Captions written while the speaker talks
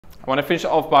I want to finish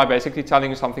off by basically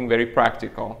telling you something very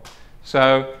practical.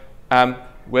 So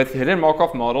with hidden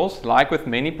Markov models, like with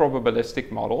many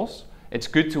probabilistic models, it's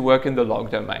good to work in the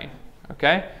log domain,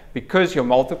 okay? Because you're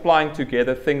multiplying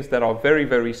together things that are very,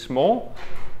 very small,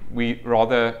 we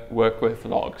rather work with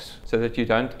logs so that you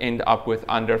don't end up with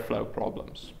underflow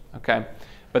problems, okay?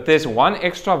 But there's one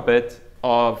extra bit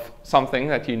of something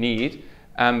that you need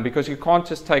because you can't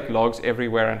just take logs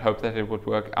everywhere and hope that it would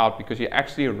work out, because you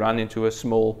actually run into a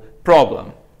small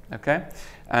problem, okay?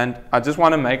 And I just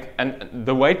want to make, and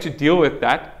the way to deal with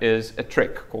that is a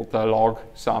trick called the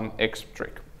log-sum-exp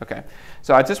trick, okay?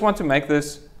 So I just want to make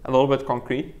this a little bit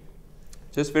concrete.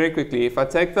 Just very quickly, if I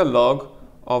take the log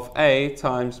of A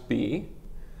times B,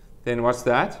 then what's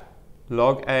that?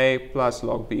 Log A plus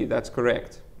log B, that's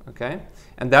correct, okay?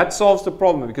 And that solves the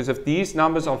problem, because if these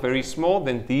numbers are very small,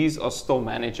 then these are still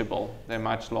manageable. They're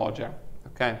much larger,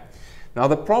 okay? Now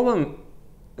the problem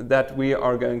that we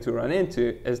are going to run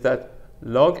into is that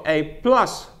log A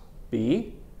plus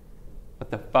B,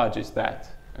 what the fudge is that,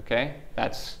 okay?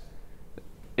 That's,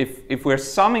 if we're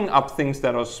summing up things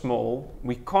that are small,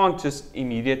 we can't just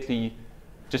immediately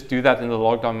just do that in the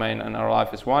log domain and our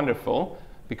life is wonderful,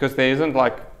 because there isn't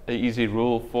like an easy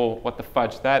rule for what the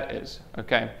fudge that is,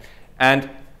 okay? And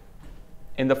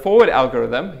in the forward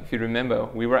algorithm, if you remember,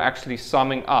 we were actually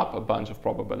summing up a bunch of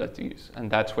probabilities,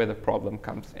 and that's where the problem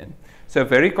comes in. So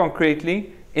very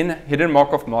concretely, in hidden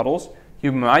Markov models,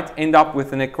 you might end up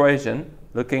with an equation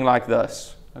looking like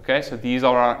this, okay? So these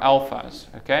are our alphas,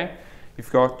 okay?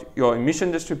 You've got your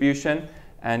emission distribution,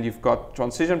 and you've got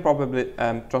transition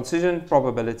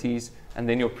probabilities, and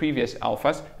then your previous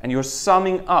alphas, and you're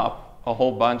summing up a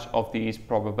whole bunch of these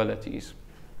probabilities.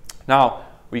 Now,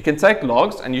 we can take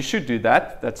logs, and you should do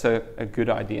that. That's a good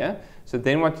idea. So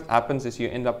then what happens is you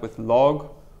end up with log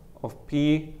of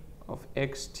P of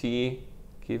xt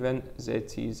given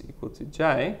zt is equal to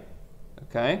j,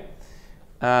 okay,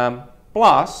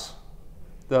 plus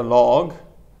the log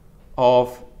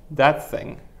of that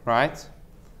thing, right?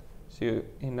 So you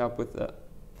end up with the,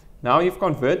 now you've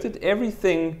converted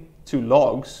everything to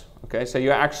logs, okay? So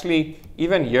you're actually,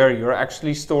 even here, you're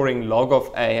actually storing log of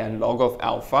A and log of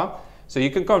alpha. So you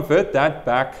can convert that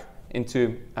back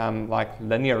into like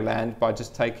linear land by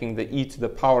just taking the e to the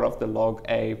power of the log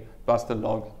A plus the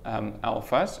log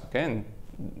alphas, okay?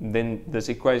 And then this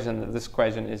equation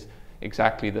is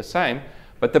exactly the same.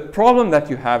 But the problem that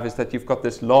you have is that you've got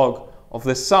this log of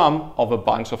the sum of a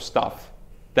bunch of stuff,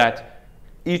 that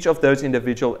each of those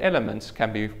individual elements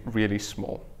can be really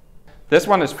small. This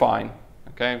one is fine,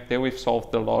 okay? There we've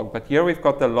solved the log, but here we've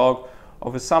got the log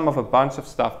of a sum of a bunch of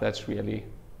stuff that's really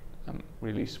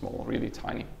small, really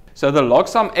tiny. So the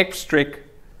log-sum-exp trick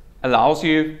allows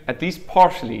you, at least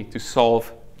partially, to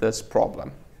solve this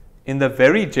problem. In the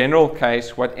very general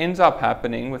case, what ends up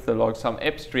happening with the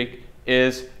log-sum-exp trick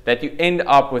is that you end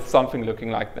up with something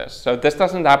looking like this. So this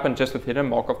doesn't happen just with hidden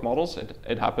Markov models.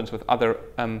 It happens with other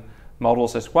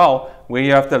models as well, where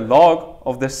you have the log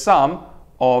of the sum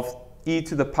of e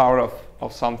to the power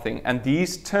of something. And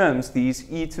these terms,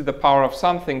 these e to the power of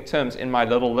something terms in my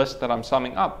little list that I'm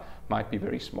summing up, might be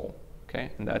very small,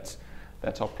 okay? And that's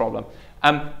our problem.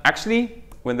 Actually,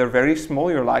 when they're very small,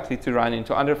 you're likely to run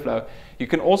into underflow. You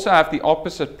can also have the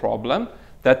opposite problem,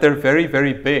 that they're very,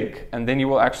 very big, and then you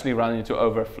will actually run into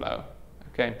overflow,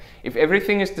 okay? If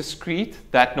everything is discrete,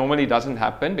 that normally doesn't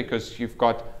happen because you've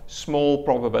got small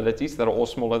probabilities that are all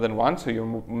smaller than 1, so you're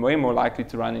way more likely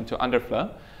to run into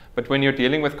underflow. But when you're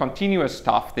dealing with continuous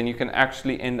stuff, then you can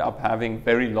actually end up having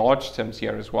very large terms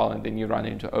here as well, and then you run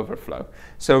into overflow.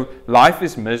 So life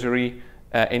is misery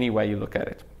any way you look at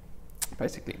it,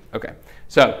 basically. Okay,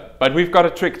 so, but we've got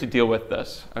a trick to deal with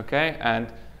this, okay?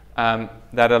 And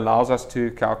that allows us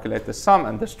to calculate the sum,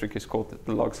 and this trick is called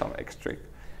the log-sum-exp trick.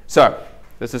 So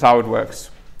this is how it works.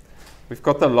 We've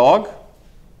got the log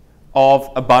of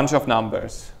a bunch of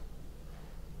numbers,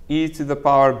 e to the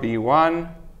power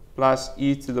b1 plus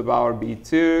e to the power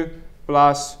b2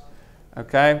 plus,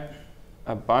 okay,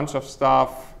 a bunch of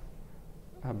stuff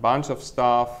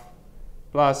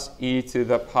plus e to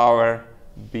the power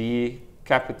b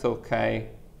capital K.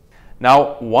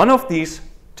 Now one of these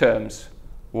terms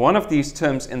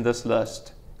in this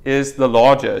list is the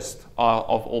largest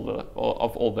of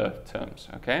all the terms,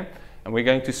 okay? And we're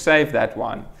going to save that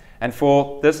one. And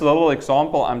for this little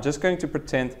example, I'm just going to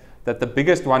pretend that the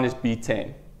biggest one is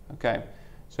B10, okay?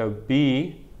 So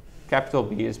B, capital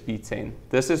B is B10.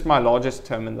 This is my largest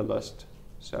term in the list.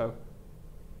 So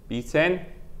B10,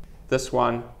 this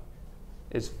one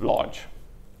is large.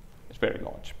 It's very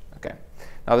large, okay?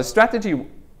 Now the strategy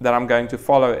that I'm going to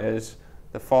follow is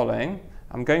the following.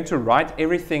 I'm going to write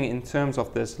everything in terms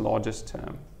of this largest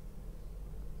term,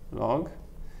 log.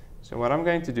 So what I'm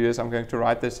going to do is I'm going to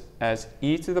write this as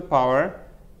e to the power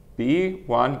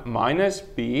b1 minus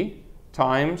b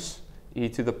times e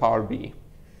to the power b.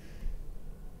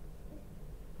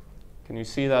 Can you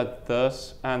see that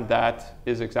this and that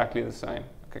is exactly the same?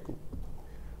 Okay, cool.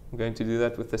 I'm going to do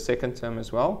that with the second term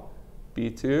as well.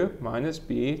 b2 minus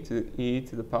b to e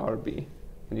to the power b.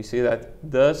 And you see that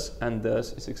this and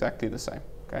this is exactly the same,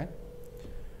 okay?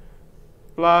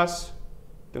 Plus,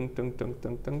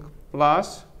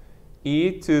 plus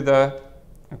e to the,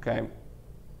 okay,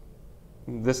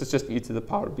 this is just e to the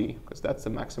power b, because that's the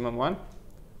maximum one.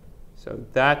 So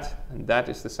that and that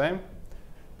is the same.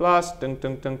 Plus,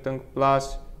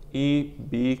 plus e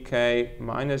bk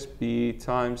minus b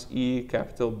times e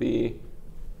capital B,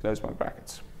 close my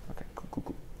brackets. Okay,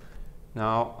 cool.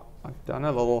 Now, I've done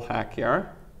a little hack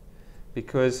here,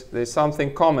 because there's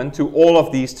something common to all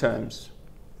of these terms.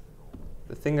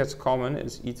 The thing that's common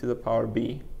is e to the power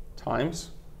b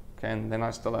times, okay, and then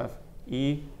I still have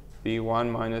e b1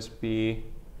 minus b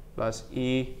plus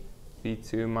e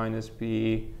b2 minus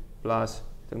b plus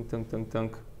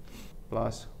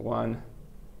plus 1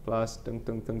 plus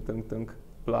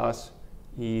plus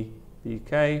e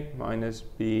bk minus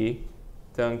b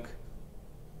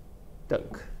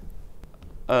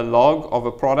a log of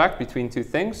a product between two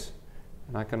things,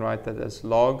 and I can write that as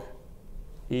log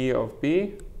e of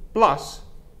b plus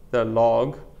the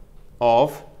log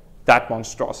of that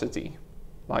monstrosity,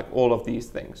 like all of these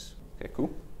things. Okay, cool.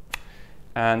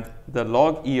 And the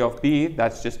log e of b,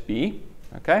 that's just b,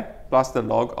 okay, plus the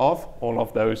log of all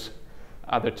of those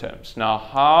other terms. Now,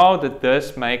 how did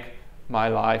this make my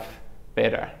life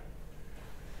better?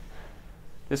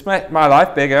 This made my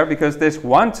life bigger because there's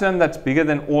one term that's bigger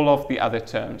than all of the other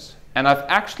terms. And I've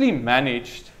actually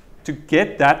managed to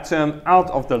get that term out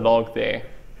of the log there.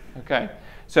 Okay,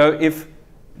 so if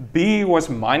b was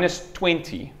minus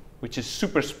 20, which is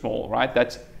super small, right?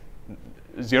 That's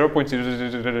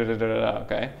 0.000,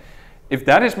 okay? If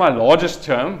that is my largest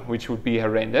term, which would be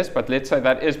horrendous, but let's say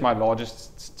that is my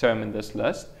largest term in this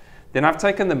list, then I've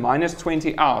taken the minus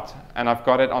 20 out, and I've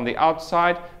got it on the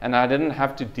outside, and I didn't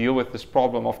have to deal with this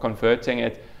problem of converting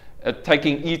it,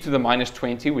 taking e to the minus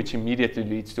 20, which immediately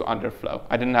leads to underflow.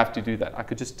 I didn't have to do that. I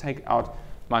could just take out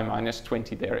my minus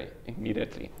 20 there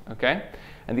immediately, okay?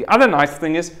 And the other nice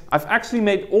thing is I've actually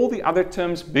made all the other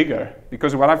terms bigger,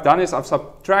 because what I've done is I've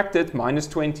subtracted minus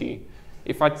 20.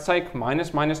 If I take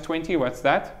minus 20, what's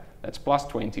that? That's plus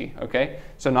 20, okay?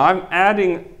 So now I'm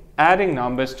adding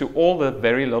numbers to all the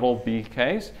very little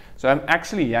bk's. So I'm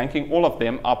actually yanking all of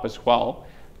them up as well.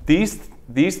 These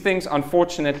things,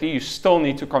 unfortunately, you still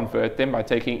need to convert them by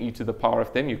taking e to the power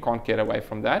of them. You can't get away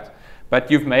from that. But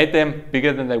you've made them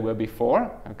bigger than they were before,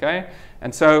 okay?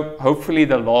 And so hopefully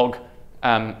the log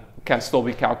can still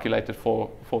be calculated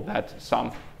for that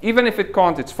sum. Even if it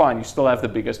can't, it's fine. You still have the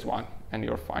biggest one, and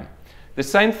you're fine. The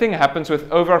same thing happens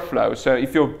with overflow. So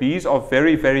if your b's are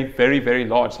very, very, very, very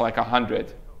large, like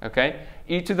 100, okay?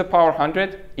 E to the power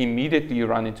 100, immediately you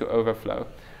run into overflow.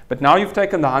 But now you've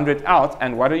taken the 100 out,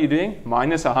 and what are you doing?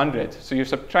 Minus 100. So you're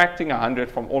subtracting 100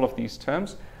 from all of these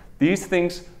terms. These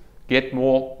things get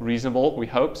more reasonable, we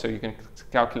hope, so you can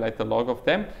calculate the log of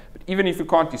them. But even if you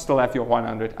can't, you still have your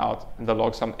 100 out, and the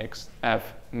log-sum-exp have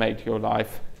made your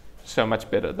life so much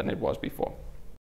better than it was before.